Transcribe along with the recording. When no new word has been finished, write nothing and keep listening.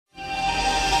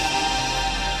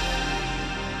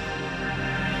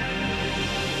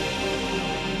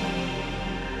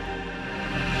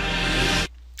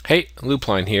Hey,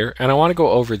 Loopline here, and I want to go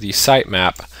over the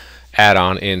sitemap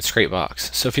add-on in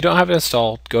Scrapebox. So if you don't have it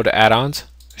installed, go to Add-ons,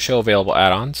 Show Available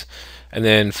Add-ons, and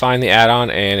then find the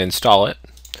add-on and install it.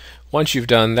 Once you've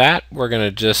done that, we're going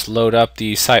to just load up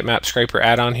the Sitemap Scraper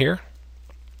Addon here.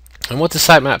 And what the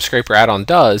Sitemap Scraper Addon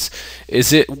does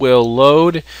is it will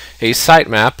load a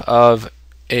sitemap of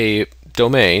a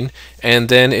domain, and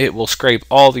then it will scrape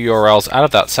all the URLs out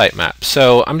of that sitemap.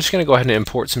 So I'm just going to go ahead and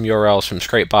import some URLs from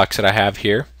Scrapebox that I have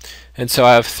here. And so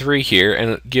I have 3 here,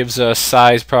 and it gives us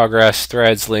size, progress,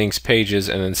 threads, links, pages,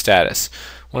 and then status.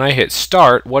 When I hit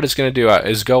start, what it's going to do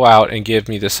is go out and give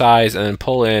me the size and then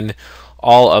pull in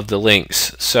all of the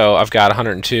links. So I've got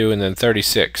 102 and then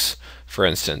 36, for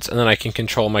instance, and then I can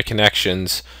control my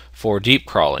connections for deep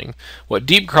crawling. What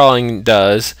deep crawling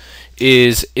does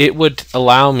is it would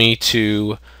allow me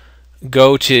to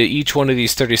go to each one of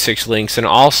these 36 links and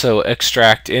also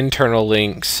extract internal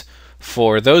links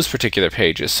for those particular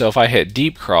pages. So if I hit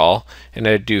deep crawl and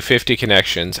I do 50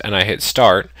 connections and I hit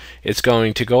start, it's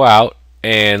going to go out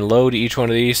and load each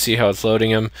one of these, see how it's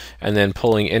loading them, and then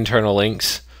pulling internal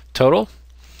links total.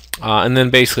 And then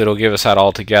basically it'll give us that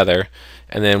all together,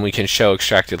 and then we can show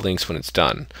extracted links when it's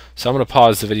done. So I'm going to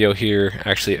pause the video here.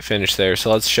 Actually it finished there,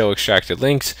 so let's show extracted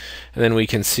links, and then we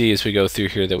can see as we go through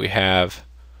here that we have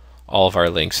all of our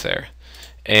links there.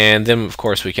 And then of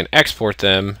course we can export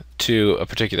them to a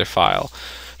particular file.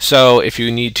 So if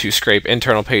you need to scrape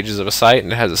internal pages of a site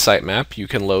and it has a sitemap, you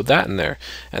can load that in there.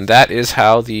 And that is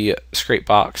how the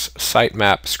Scrapebox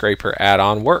Sitemap Scraper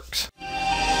Addon works.